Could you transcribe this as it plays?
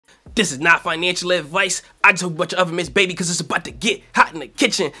This is not financial advice. I just hope a bunch of other myths, baby, because it's about to get hot in the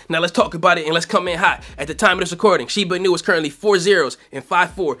kitchen. Now let's talk about it and let's come in hot. At the time of this recording, SHIBA INU is currently 4 zeros and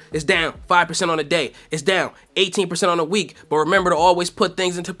 5.4. It's down 5% on the day. It's down 18% on the week. But remember to always put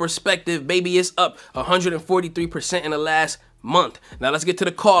things into perspective. Baby, it's up 143% in the last month. Now let's get to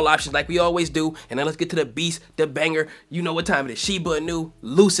the call options like we always do, and then let's get to the beast, the banger. You know what time it is. SHIBA INU,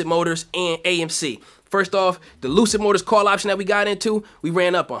 Lucid Motors, and AMC. First off, the Lucid Motors call option that we got into, we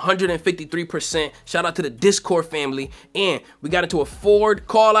ran up 153%. Shout out to the Discord family. And we got into a Ford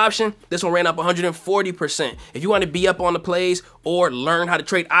call option. This one ran up 140%. If you want to be up on the plays or learn how to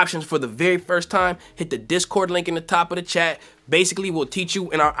trade options for the very first time, hit the Discord link in the top of the chat. Basically, we'll teach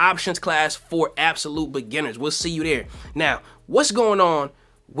you in our options class for absolute beginners. We'll see you there. Now, what's going on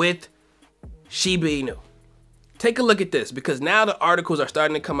with SHIBA INU? Take a look at this, because now the articles are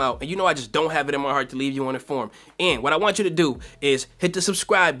starting to come out, and you know I just don't have it in my heart to leave you uninformed. And what I want you to do is hit the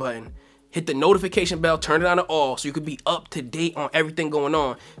subscribe button, hit the notification bell, turn it on to all, so you can be up to date on everything going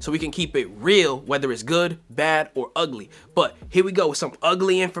on, so we can keep it real, whether it's good, bad, or ugly. But here we go with some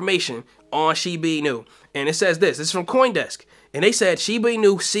ugly information on SHIBA INU. And it says this is from CoinDesk. And they said SHIBA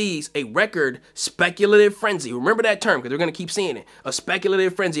INU sees a record speculative frenzy. Remember that term, because they're going to keep seeing it. A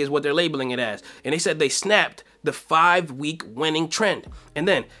speculative frenzy is what they're labeling it as. And they said they snapped the 5-week winning trend. And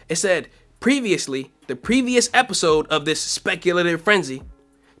then it said previously, the previous episode of this speculative frenzy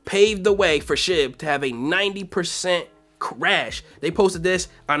paved the way for SHIB to have a 90% crash. They posted this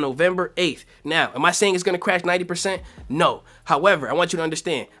on November 8th. Now, am I saying it's going to crash 90%? No. However, I want you to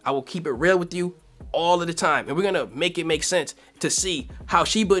understand, I will keep it real with you all of the time, and we're gonna make it make sense to see how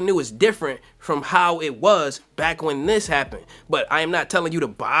SHIBA INU is different from how it was back when this happened. But I am not telling you to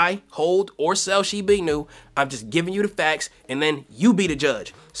buy, hold, or sell SHIBA INU. I'm just giving you the facts, and then you be the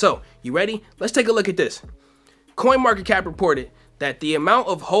judge. So, you ready? Let's take a look at this. CoinMarketCap reported that the amount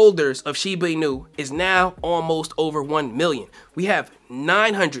of holders of SHIBA INU is now almost over 1 million. We have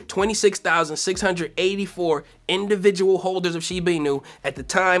 926,684 individual holders of SHIBA INU at the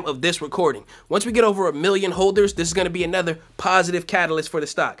time of this recording. Once we get over 1 million holders, this is going to be another positive catalyst for the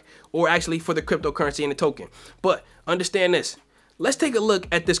stock, or actually for the cryptocurrency and the token. But understand this. Let's take a look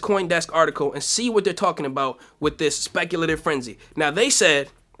at this CoinDesk article and see what they're talking about with this speculative frenzy. Now, they said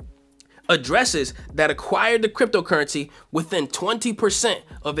addresses that acquired the cryptocurrency within 20%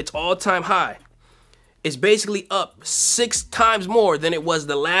 of its all-time high is basically up 6 times more than it was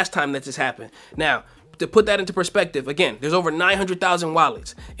the last time that this happened. Now, to put that into perspective, again, there's over 900,000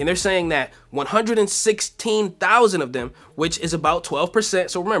 wallets, and they're saying that 116,000 of them, which is about 12%.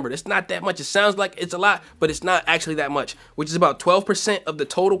 So remember, it's not that much. It sounds like it's a lot, but it's not actually that much, which is about 12% of the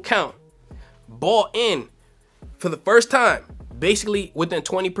total count bought in for the first time, basically within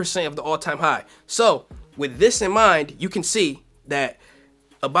 20% of the all-time high. So with this in mind, you can see that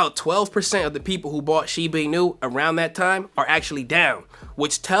about 12% of the people who bought SHIBA INU around that time are actually down,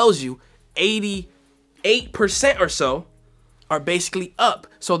 which tells you 88% or so are basically up.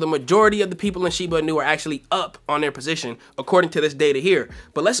 So the majority of the people in SHIBA INU are actually up on their position according to this data here.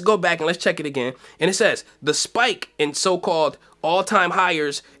 But let's go back and let's check it again. And it says the spike in so-called all-time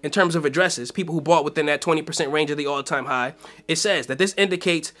highs in terms of addresses, people who bought within that 20% range of the all-time high, it says that this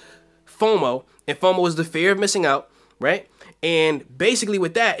indicates FOMO, and FOMO is the fear of missing out, right? And basically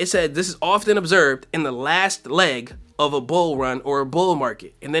with that, it said this is often observed in the last leg of a bull run or a bull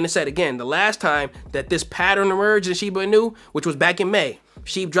market. And then it said again, the last time that this pattern emerged in SHIBA INU, which was back in May,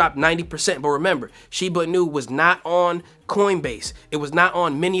 SHIB dropped 90%. But remember, SHIBA INU was not on Coinbase. It was not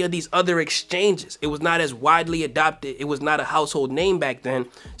on many of these other exchanges. It was not as widely adopted. It was not a household name back then.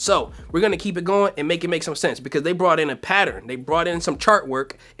 So we're going to keep it going and make it make some sense, because they brought in a pattern. They brought in some chart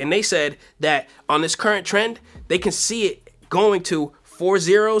work, and they said that on this current trend, they can see it going to 4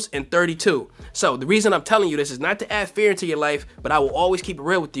 zeros and 32. So the reason I'm telling you this is not to add fear into your life, but I will always keep it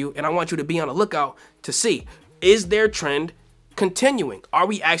real with you, and I want you to be on the lookout to see, is their trend continuing? Are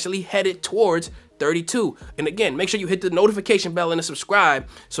we actually headed towards 32? And again, make sure you hit the notification bell and the subscribe,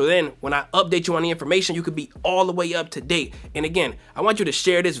 so then when I update you on the information, you could be all the way up to date. And again, I want you to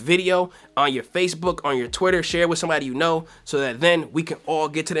share this video on your Facebook, on your Twitter, share it with somebody you know, so that then we can all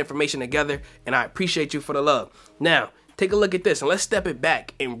get to the information together, and I appreciate you for the love. Now, take a look at this and let's step it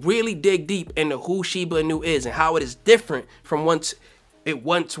back and really dig deep into who SHIBA INU is and how it is different from once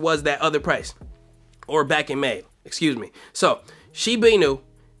was that other price, or back in May, excuse me. So SHIBA INU,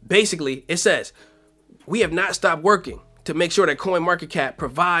 basically it says, we have not stopped working to make sure that CoinMarketCap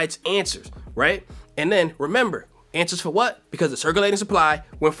provides answers, right? And then remember, answers for what? Because the circulating supply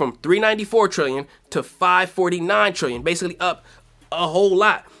went from 394 trillion to 549 trillion, basically up a whole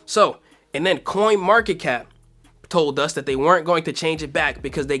lot. So, and then CoinMarketCap told us that they weren't going to change it back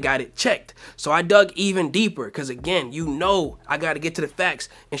because they got it checked. So I dug even deeper because, again, you know I got to get to the facts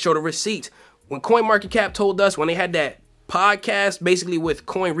and show the receipts. When CoinMarketCap told us, when they had that podcast basically with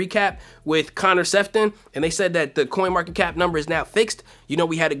Coin Recap with Connor Sefton, and they said that the CoinMarketCap number is now fixed, you know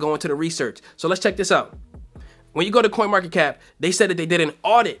we had to go into the research. So let's check this out. When you go to CoinMarketCap, they said that they did an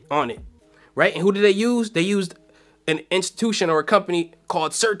audit on it, right? And who did they use? They used an institution or a company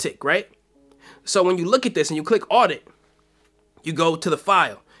called Certic, right? So when you look at this and you click audit, you go to the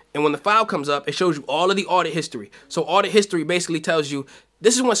file. And when the file comes up, it shows you all of the audit history. So audit history basically tells you,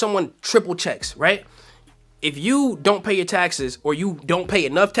 this is when someone triple checks, right? If you don't pay your taxes or you don't pay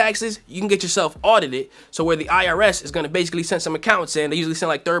enough taxes, you can get yourself audited. So where the IRS is going to basically send some accountants in, they usually send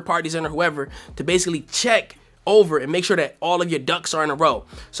like third parties in or whoever to basically check over and make sure that all of your ducks are in a row.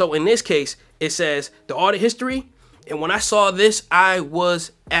 So in this case, it says the audit history. And when I saw this, I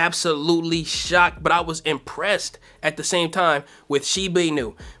was absolutely shocked, but I was impressed at the same time with SHIBA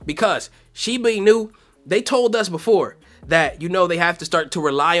INU, because SHIBA INU, they told us before that, you know, they have to start to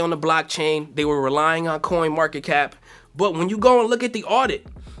rely on the blockchain. They were relying on CoinMarketCap. But when you go and look at the audit,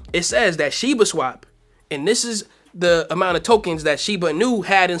 it says that ShibaSwap, and this is the amount of tokens that SHIBA INU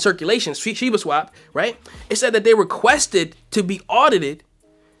had in circulation, ShibaSwap, right? It said that they requested to be audited,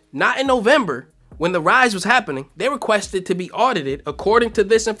 not in November, when the rise was happening. They requested to be audited, according to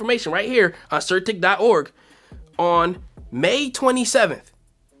this information right here on certic.org, on May 27th,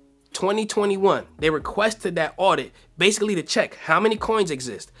 2021. They requested that audit basically to check how many coins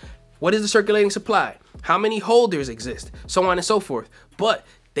exist, what is the circulating supply, how many holders exist, so on and so forth. But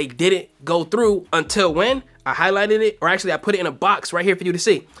they didn't go through until when? I highlighted it, or actually I put it in a box right here for you to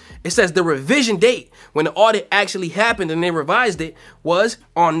see. It says the revision date when the audit actually happened and they revised it was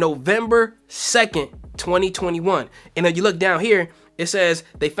on November 2nd, 2021. And then you look down here, it says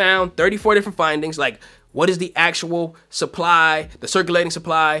they found 34 different findings, like what is the actual supply, the circulating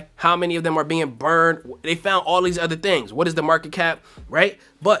supply, how many of them are being burned. They found all these other things. What is the market cap, right?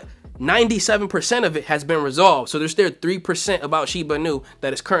 But 97% of it has been resolved. So there's still 3% about SHIBA INU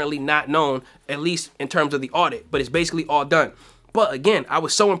that is currently not known, at least in terms of the audit, but it's basically all done. But again, I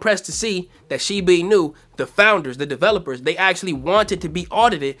was so impressed to see that SHIBA INU, the founders, the developers, they actually wanted to be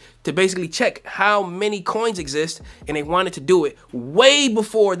audited to basically check how many coins exist, and they wanted to do it way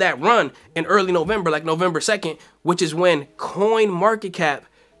before that run in early November, like November 2nd, which is when CoinMarketCap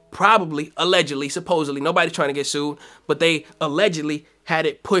probably, allegedly, supposedly, nobody's trying to get sued, but they allegedly had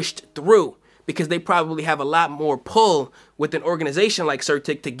it pushed through because they probably have a lot more pull with an organization like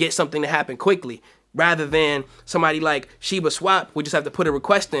Certic to get something to happen quickly, rather than somebody like ShibaSwap would just have to put a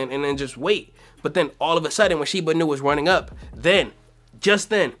request in and then just wait. But then all of a sudden, when SHIBA INU was running up, just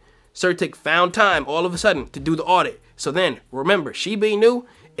then, Certic found time all of a sudden to do the audit. So then, remember, SHIBA INU,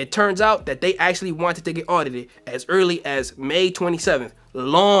 it turns out that they actually wanted to get audited as early as May 27th,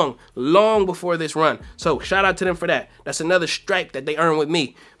 long before this run. So shout out to them for that. That's another stripe that they earned with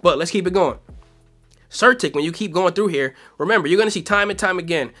me. But let's keep it going. Certic, when you keep going through here, remember, you're going to see time and time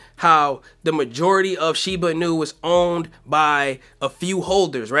again how the majority of SHIBA INU was owned by a few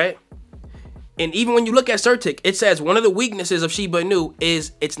holders, right? And even when you look at Certic, it says one of the weaknesses of SHIBA INU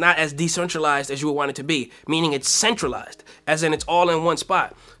is it's not as decentralized as you would want it to be, meaning it's centralized, as in it's all in one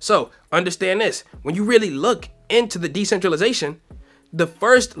spot. So understand this, when you really look into the decentralization, the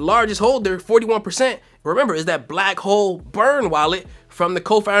first largest holder, 41%, remember, is that black hole burn wallet from the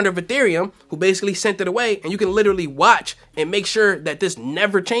co-founder of Ethereum, who basically sent it away, and you can literally watch and make sure that this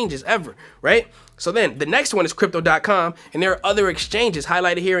never changes ever, right? So then the next one is crypto.com, and there are other exchanges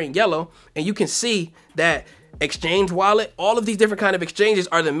highlighted here in yellow, and you can see that Exchange Wallet, all of these different kind of exchanges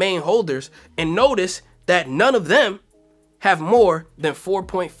are the main holders, and notice that none of them have more than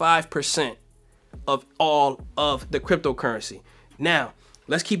 4.5% of all of the cryptocurrency. Now,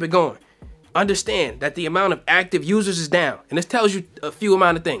 let's keep it going. Understand that the amount of active users is down, and this tells you a few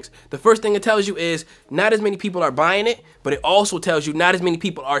amount of things. The first thing it tells you is not as many people are buying it, but it also tells you not as many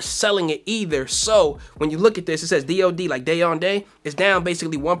people are selling it either. So when you look at this, it says DOD, like day on day, it's down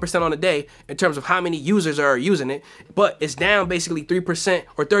basically 1% on a day in terms of how many users are using it, but it's down basically 3%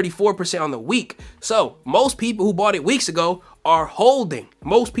 or 34% on the week. So most people who bought it weeks ago are holding.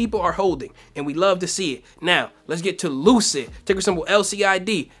 Most people are holding, and we love to see it. Now, let's get to Lucid, ticker symbol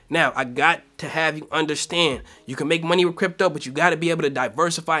LCID. Now, I got to have you understand, you can make money with crypto, but you got to be able to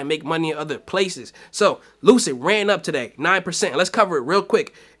diversify and make money in other places. So, Lucid ran up today, 9%. Let's cover it real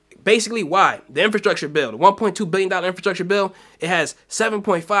quick. Basically, why? The infrastructure bill, the $1.2 billion infrastructure bill, it has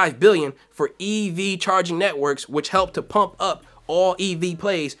 $7.5 billion for EV charging networks, which help to pump up all EV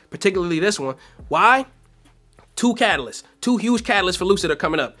plays, particularly this one. Why? Two catalysts. two huge catalysts for Lucid are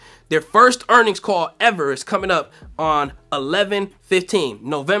coming up. Their first earnings call ever is coming up on 11/15,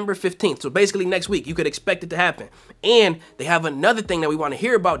 November 15th. So basically next week, you could expect it to happen. And they have another thing that we want to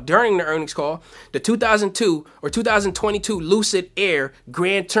hear about during the earnings call. The 2022 Lucid Air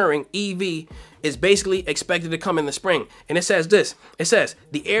Grand Touring EV is basically expected to come in the spring. And it says this. It says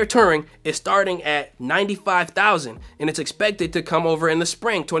the Air Touring is starting at $95,000 and it's expected to come over in the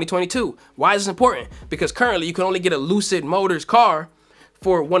spring 2022. Why is this important? Because currently you can only get a Lucid Motors car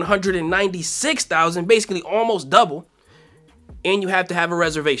for $196,000, basically almost double, and you have to have a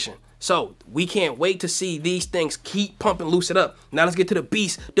reservation. So we can't wait to see these things keep pumping Lucid up. Now let's get to the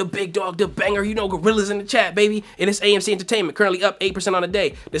beast, the big dog, the banger. You know, gorillas in the chat, baby. And it's AMC Entertainment, currently up 8% on the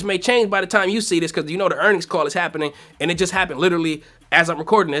day. This may change by the time you see this because you know the earnings call is happening, and it just happened literally as I'm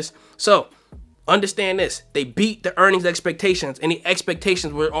recording this. So understand this, they beat the earnings expectations, and the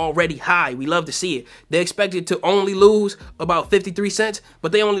expectations were already high. We love to see it. They expected to only lose about 53 cents,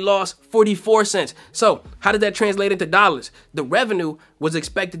 but they only lost 44 cents. So how did that translate into dollars? The revenue was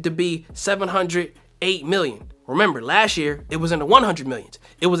expected to be $708 million. Remember, last year, it was in the 100 millions.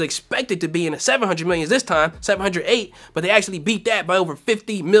 It was expected to be in the 700 millions this time, 708, but they actually beat that by over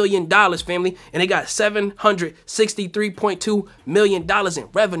 $50 million, family, and they got $763.2 million in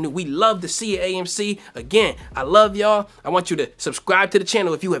revenue. We love to see it, AMC. Again, I love y'all. I want you to subscribe to the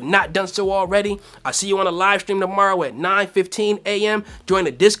channel if you have not done so already. I'll see you on a live stream tomorrow at 9:15 a.m. Join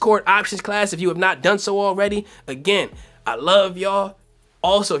the Discord options class if you have not done so already. Again, I love y'all.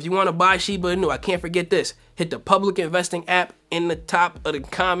 Also, if you want to buy Shiba Inu, I can't forget this. Hit the public investing app in the top of the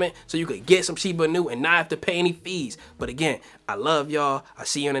comment so you could get some Shiba Inu and not have to pay any fees. But again, I love y'all. I'll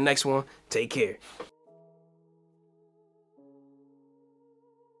see you in the next one. Take care.